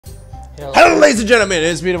Hello, ladies and gentlemen,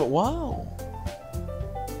 it's me. Wow.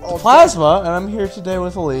 Oh, Plasma, and I'm here today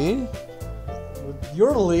with Lee.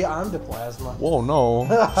 You're Lee, I'm the Plasma. Whoa, no.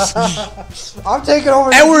 I'm taking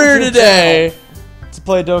over. And we're here today to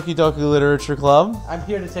play Doki Doki Literature Club. I'm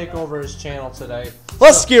here to take over his channel today.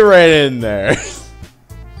 Let's get right in there.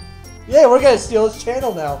 Yeah, we're gonna steal his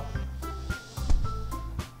channel now.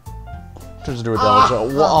 Turns into a double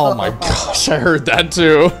jump. Oh my gosh, I heard that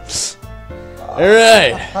too.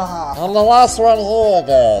 Alright. I'm the last one here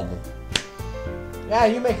again. Yeah,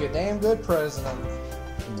 you make a damn good president.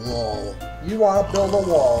 Yeah. You want to build a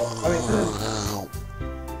wall. I mean,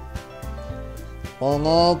 We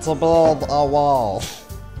need to build a wall.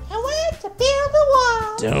 I want to build a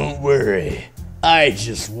wall. Don't worry. I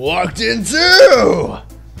just walked in too.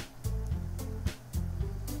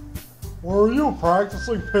 Were you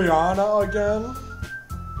practicing piano again?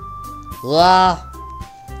 Yeah.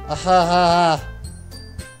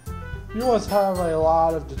 You must have a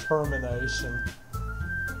lot of determination.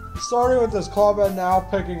 Starting with this club and now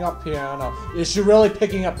picking up piano. Is she really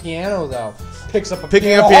picking up piano though? Picks up a Picking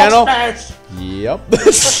piano. up piano? Hulk smash! Yep.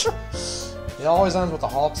 It always ends with a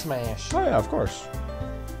Hulk smash. Oh yeah, of course.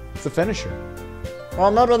 It's the finisher.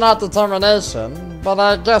 Well, maybe not determination, but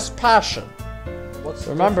I guess passion. What's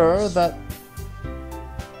the Remember difference? that...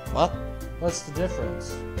 What? What's the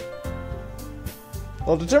difference?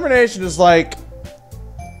 Well, determination is like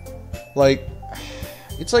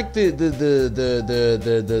it's like the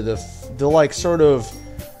like sort of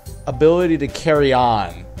ability to carry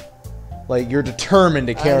on. Like you're determined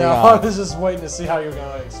to carry I know. I on. was just waiting to see how you're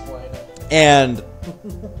gonna explain it. And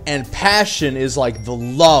passion is like the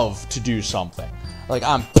love to do something. Like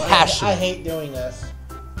I'm passionate. I hate doing this.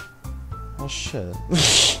 Oh shit.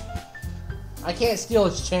 I can't steal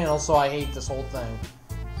his channel, so I hate this whole thing.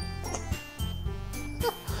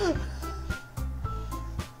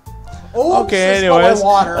 Oh, Okay, she spilled my anyways.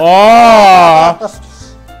 water. Oh!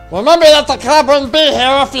 Remember that the club wouldn't be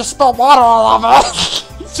here if you spilled water all over it.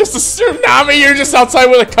 It's just a tsunami. You're just outside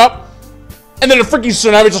with a cup, and then a freaking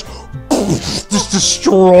tsunami just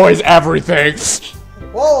destroys everything.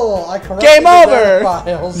 Whoa! I corrected Game the over. data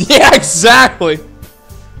files. Yeah, exactly.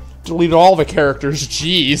 Delete all the characters.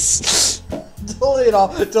 Jeez. Delete all.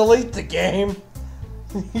 Delete the game.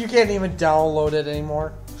 You can't even download it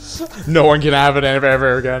anymore. No one can have it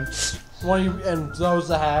ever again. And those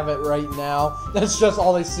that have it right now, that's just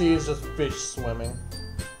all they see is just fish swimming.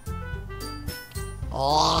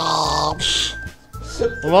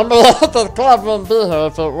 Remember that the club wouldn't be here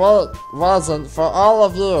if it wasn't for all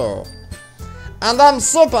of you. And I'm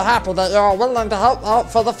super happy that you're willing to help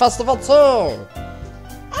out for the festival too.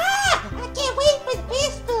 I can't wait for the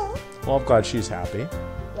festival. Well, I'm glad she's happy.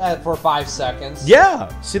 For 5 seconds. Yeah.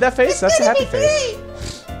 See that face? That's a happy face.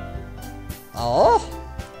 Oh?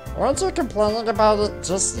 Weren't you complaining about it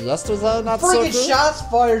just yesterday, not so Freaking good? shots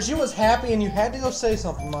fired. She was happy, and you had to go say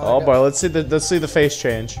something. Monica. Oh boy, let's see the face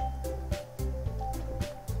change.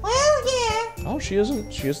 Well, yeah. Oh, she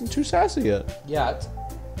isn't too sassy yet. Yet.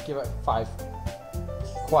 Give it 5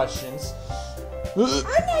 questions. I'm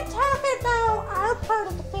not talking about our part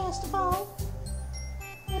of the festival.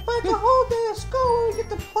 But the whole day of school, we get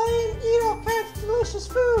to play and eat all kinds of delicious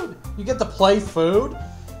food. You get to play food.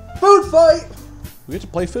 Food fight. We get to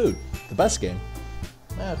play food. The best game.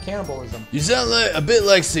 Yeah, cannibalism. You sound like a bit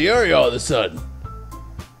like Sayori all of a sudden.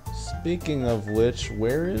 Speaking of which,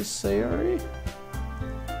 where is Sayori?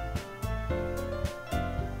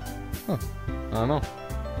 Huh. I don't know.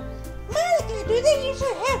 Monica, do they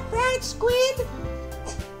usually have fried squid?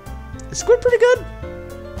 Is squid pretty good?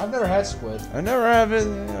 I've never had squid. I've never had it.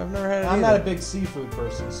 I'm not a either. big seafood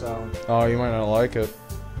person, so. Oh, you might not like it.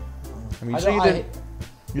 I mean, you said don't-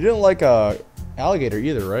 you didn't like alligator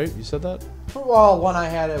either, right? You said that? Well, when I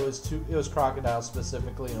had it, it was crocodile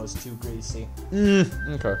specifically, and it was too greasy.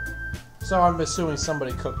 Okay. So I'm assuming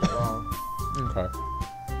somebody cooked it wrong. Okay.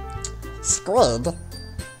 Squid?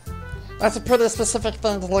 That's a pretty specific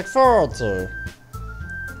thing to look forward to.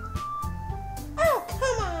 Oh,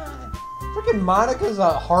 come on. Freaking Monica's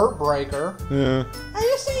a heartbreaker. Yeah. Are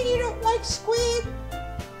you saying you don't like squid?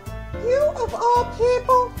 You, of all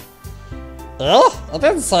people? I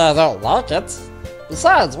didn't say I don't like it.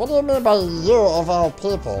 Besides, what do you mean by you of all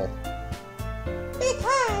people?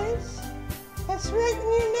 Because that's right in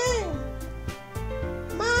your name.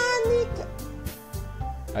 Monica.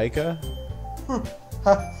 Aika?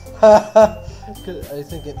 I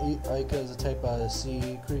think Ica is a type of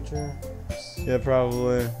sea creature. Yeah,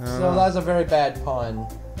 probably. I don't So know. that's a very bad pun.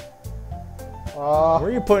 Where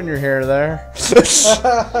are you putting your hair there?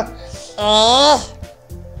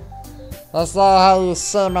 That's not how you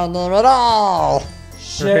say my name at all.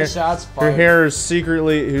 Shit, shots Her fired. hair is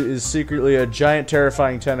secretly a giant,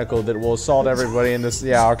 terrifying tentacle that will assault everybody in this.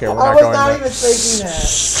 Yeah, okay, we're I not was going not there. even thinking that.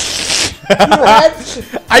 You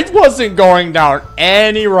had I wasn't going down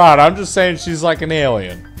any route. I'm just saying she's like an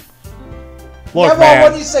alien. Look, yeah, well, man.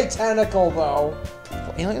 when you say tentacle, though.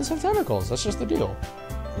 Well, aliens have tentacles. That's just the deal.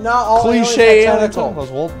 Not all Cliche aliens have alien tentacles.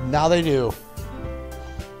 tentacles. Well, now they do.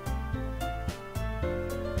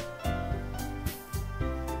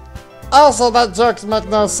 Also, that jokes make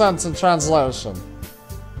no sense in translation.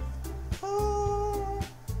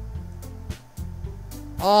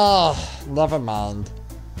 Oh, never mind.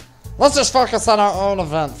 Let's just focus on our own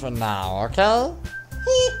event for now, okay?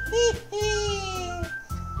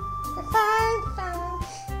 Fine, fine.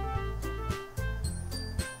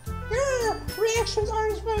 Your reactions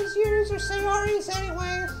aren't as bad as yours or Sayori's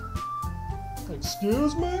anyways.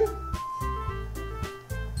 Excuse me?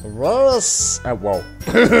 Rose. Whoa.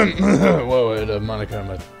 Whoa, I had a Monica on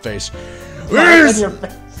my face. Right in your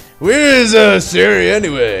face. Where's Sayori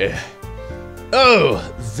anyway? Oh,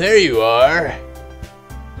 there you are.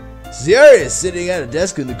 Sayori is sitting at a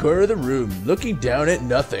desk in the corner of the room, looking down at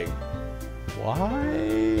nothing.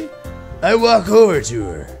 Why? I walk over to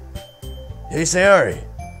her. Hey, Sayori.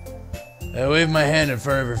 I wave my hand in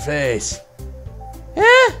front of her face.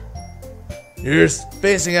 Yeah? You're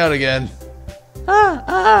spacing out again.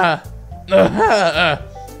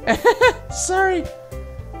 Sorry.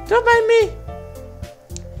 Don't mind me.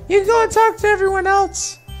 You can go and talk to everyone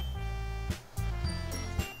else.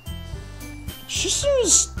 She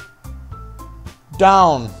seems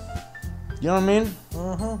down. You know what I mean?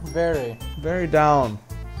 Very. Very down.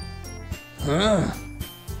 Huh?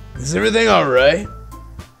 Is everything alright?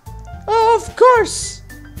 Oh, of course.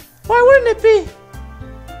 Why wouldn't it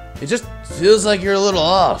be? It just feels like you're a little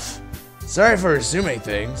off. Sorry for assuming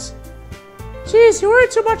things. Jeez, you worry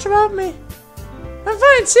too much about me. I'm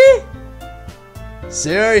fine, see?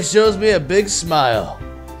 Sayori shows me a big smile.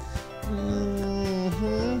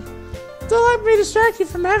 Don't let me distract you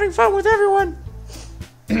from having fun with everyone.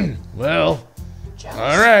 Well,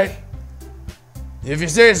 alright. If you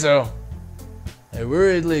say so. I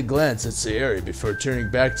worriedly glance at Sayori before turning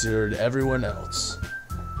back to everyone else.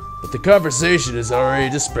 But the conversation is already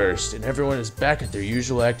dispersed and everyone is back at their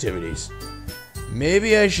usual activities.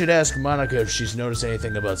 Maybe I should ask Monica if she's noticed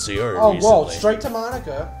anything about Sayori Oh, recently. whoa, straight to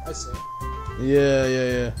Monica. I see.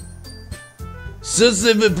 Yeah. Since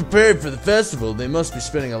they've been prepared for the festival, they must be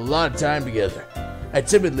spending a lot of time together. I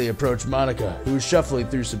timidly approach Monica, who is shuffling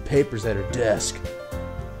through some papers at her desk.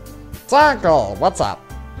 Tackle, what's up?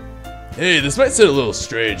 Hey, this might sound a little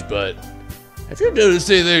strange, but have you noticed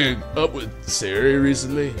anything up with Sayori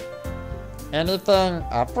recently? Anything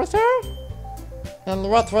up with her? In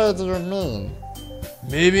what way do you mean?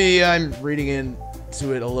 Maybe I'm reading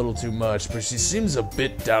into it a little too much, but she seems a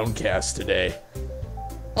bit downcast today.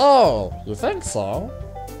 Oh, you think so?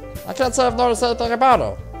 I can't say I've noticed anything about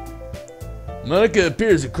her. Monica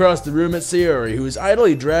appears across the room at Sayori, who is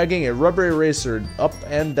idly dragging a rubber eraser up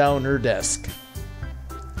and down her desk.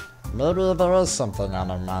 Maybe there is something on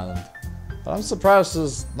her mind. But I'm surprised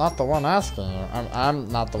she's not the one asking you. I'm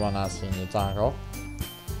not the one asking you, Tackle.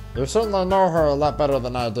 You certainly know her a lot better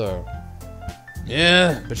than I do.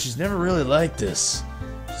 Yeah, but she's never really like this.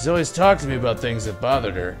 She's always talked to me about things that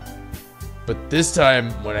bothered her. But this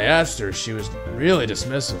time, when I asked her, she was really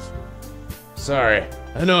dismissive. Sorry,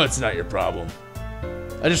 I know it's not your problem.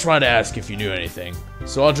 I just wanted to ask if you knew anything,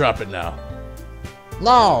 so I'll drop it now.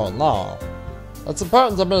 No. It's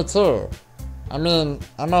important to me too. I mean,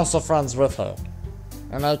 I'm also friends with her.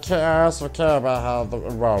 And I also care about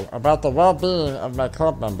about the well-being of my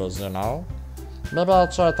club members, you know? Maybe I'll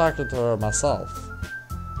try talking to her myself.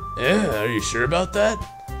 Yeah, are you sure about that?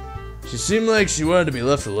 She seemed like she wanted to be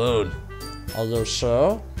left alone. Are you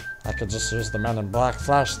sure? I could just use the Men in Black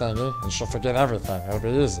flash thingy and she'll forget everything. It'll be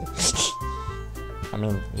easy. I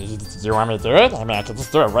mean, do you want me to do it? I mean, I could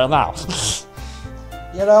just do it right now.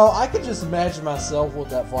 You know, I could just imagine myself with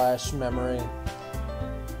that flash memory.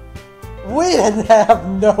 We didn't have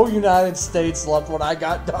no United States left when I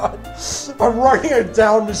got done. I'm running it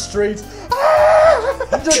down the streets.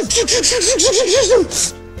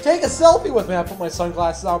 Take a selfie with me. I put my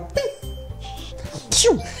sunglasses on.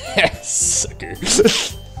 Sucker.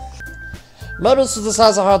 Maybe she just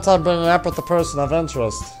has a hard time bringing up with the person of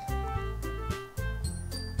interest.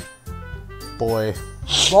 Boy.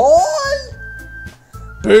 Boy!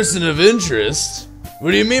 Person of interest?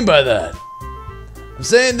 What do you mean by that? I'm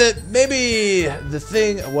saying that maybe the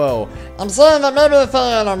thing. Whoa. I'm saying that maybe the thing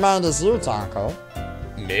on her mind is you, Taco.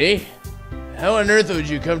 Me? How on earth would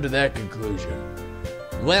you come to that conclusion?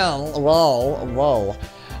 Well,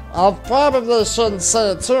 I probably shouldn't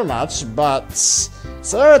say it too much, but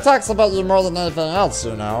Sayori talks about you more than anything else,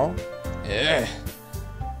 you know. Yeah.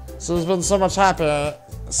 She's been so much happier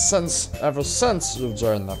ever since you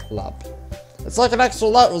joined the club. It's like an extra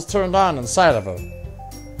light was turned on inside of her.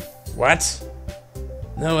 What?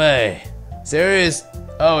 No way. Sayori is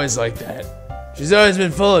always like that. She's always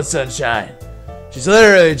been full of sunshine. She's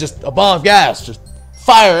literally just a ball of gas, just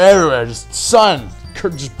fire everywhere, just sun,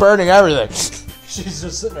 just burning everything. She's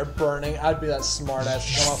just sitting there burning. I'd be that smart ass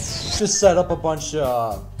to come up. Just set up a bunch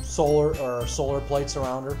of solar plates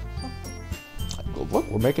around her. Look,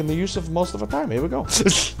 we're making the use of most of our time. Here we go.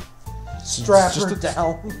 Strap her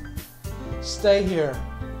down. Stay here.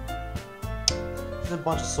 There's a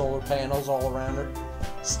bunch of solar panels all around her.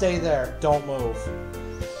 Stay there. Don't move.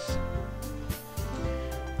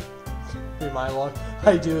 Be my luck.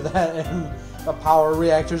 I do that and the power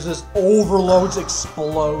reactor just overloads,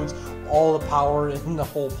 explodes. All the power in the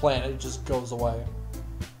whole planet just goes away.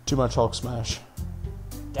 Too much Hulk smash.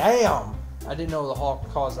 Damn! I didn't know the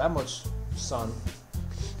Hulk caused that much sun.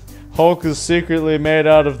 Hulk is secretly made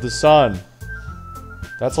out of the sun.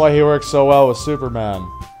 That's why he works so well with Superman.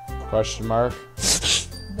 Question mark.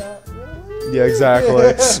 Not really. Yeah,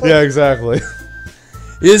 exactly. Yeah, exactly.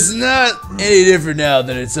 It's not any different now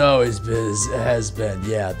than it's always been, has been.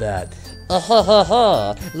 Yeah, that.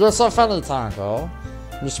 You're so funny, Tonko.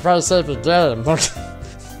 You should probably save your game.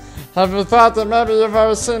 Have you thought that maybe you've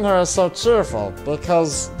always seen her as so cheerful?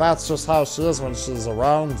 Because that's just how she is when she's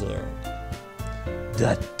around you.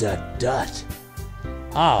 Dot.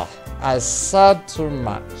 Ah, I said too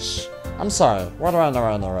much. I'm sorry, what do I know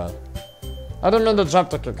anyway? I didn't mean to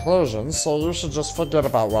jump to conclusions, so you should just forget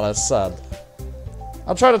about what I said.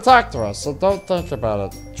 I'll try to talk to her, so don't think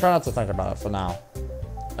about it. Try not to think about it for now.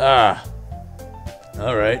 Ah.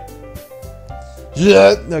 Alright.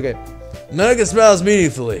 Yeah, okay. Monica smiles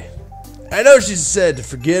meaningfully. I know she said to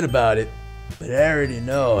forget about it, but I already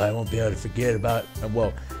know I won't be able to forget about it.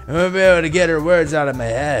 Whoa. I won't be able to get her words out of my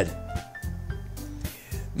head.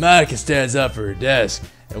 Monica stands up from her desk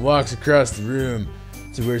and walks across the room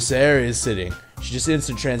to where Sayori is sitting. She just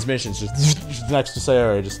instant transmissions, just next to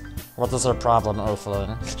Sayori, just... What is her problem,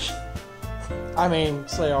 Earthling? I mean,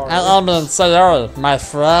 Sayori. I mean, Sayori, my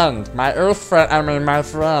friend. My Earth friend, I mean, my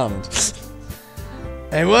friend.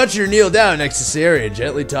 I watch her kneel down next to Sayori and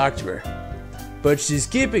gently talk to her. But she's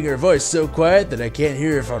keeping her voice so quiet that I can't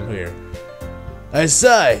hear her from here. I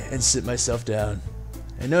sigh and sit myself down.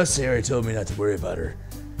 I know Sayori told me not to worry about her,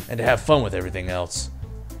 and to have fun with everything else.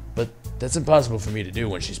 But that's impossible for me to do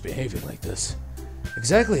when she's behaving like this.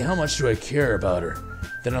 Exactly how much do I care about her,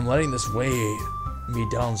 that I'm letting this weigh me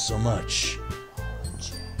down so much?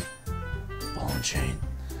 Ball and chain.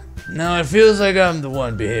 Now it feels like I'm the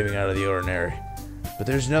one behaving out of the ordinary. But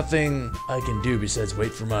there's nothing I can do besides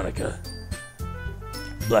wait for Monica.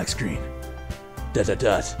 Black screen. ...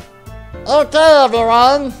 Okay,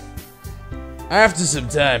 everyone. After some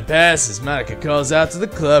time passes, Monica calls out to the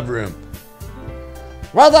club room.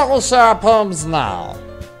 Why don't we share our poems now?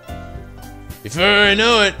 Before I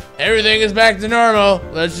know it, everything is back to normal.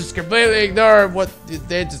 Let's just completely ignore what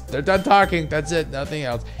they're done talking. That's it, nothing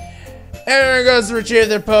else. Everyone goes to retrieve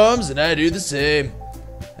their poems, and I do the same.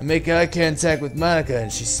 I make eye contact with Monica,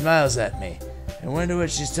 and she smiles at me. I wonder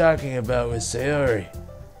what she's talking about with Sayori.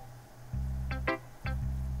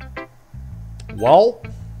 Well,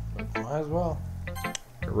 Might as well.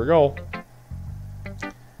 here we go.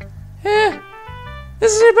 Yeah,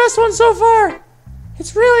 this is your best one so far.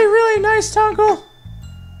 It's really, really nice, Tonko.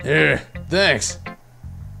 Here, thanks.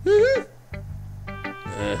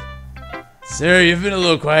 Sarah, you've been a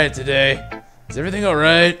little quiet today. Is everything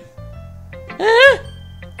alright?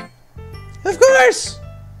 Of course.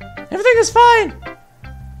 Everything is fine.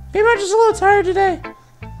 Maybe I'm just a little tired today.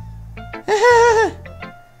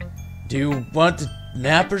 Do you want to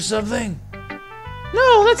nap or something?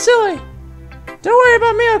 No, that's silly. Don't worry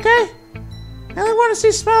about me, okay? I only want to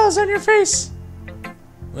see smiles on your face.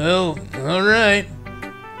 Well, alright.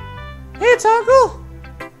 Hey, Tonko.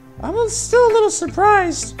 I'm still a little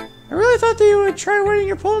surprised. I really thought that you would try writing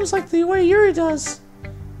your poems like the way Yuri does.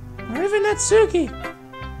 Or even Natsuki.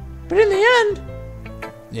 But in the end...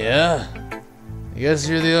 Yeah. I guess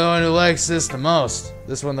you're the only one who likes this the most.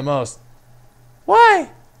 This one the most. Why?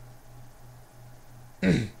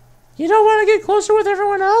 You don't want to get closer with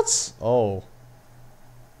everyone else? Oh.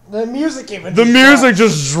 The music even The music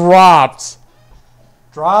just dropped.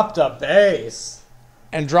 dropped a bass.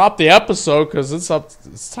 And dropped the episode because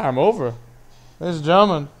it's time over. Ladies and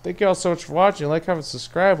gentlemen, thank you all so much for watching. Like, comment,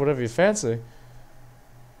 subscribe, whatever you fancy.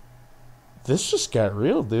 This just got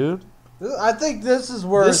real, dude. I think this is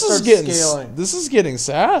where This it is starts getting scaling. this is getting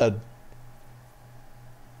sad.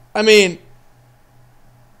 I mean,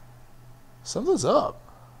 something's up.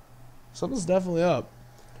 Something's definitely up.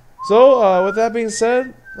 So, with that being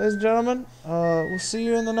said, ladies and gentlemen, we'll see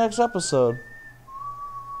you in the next episode.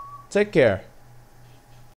 Take care.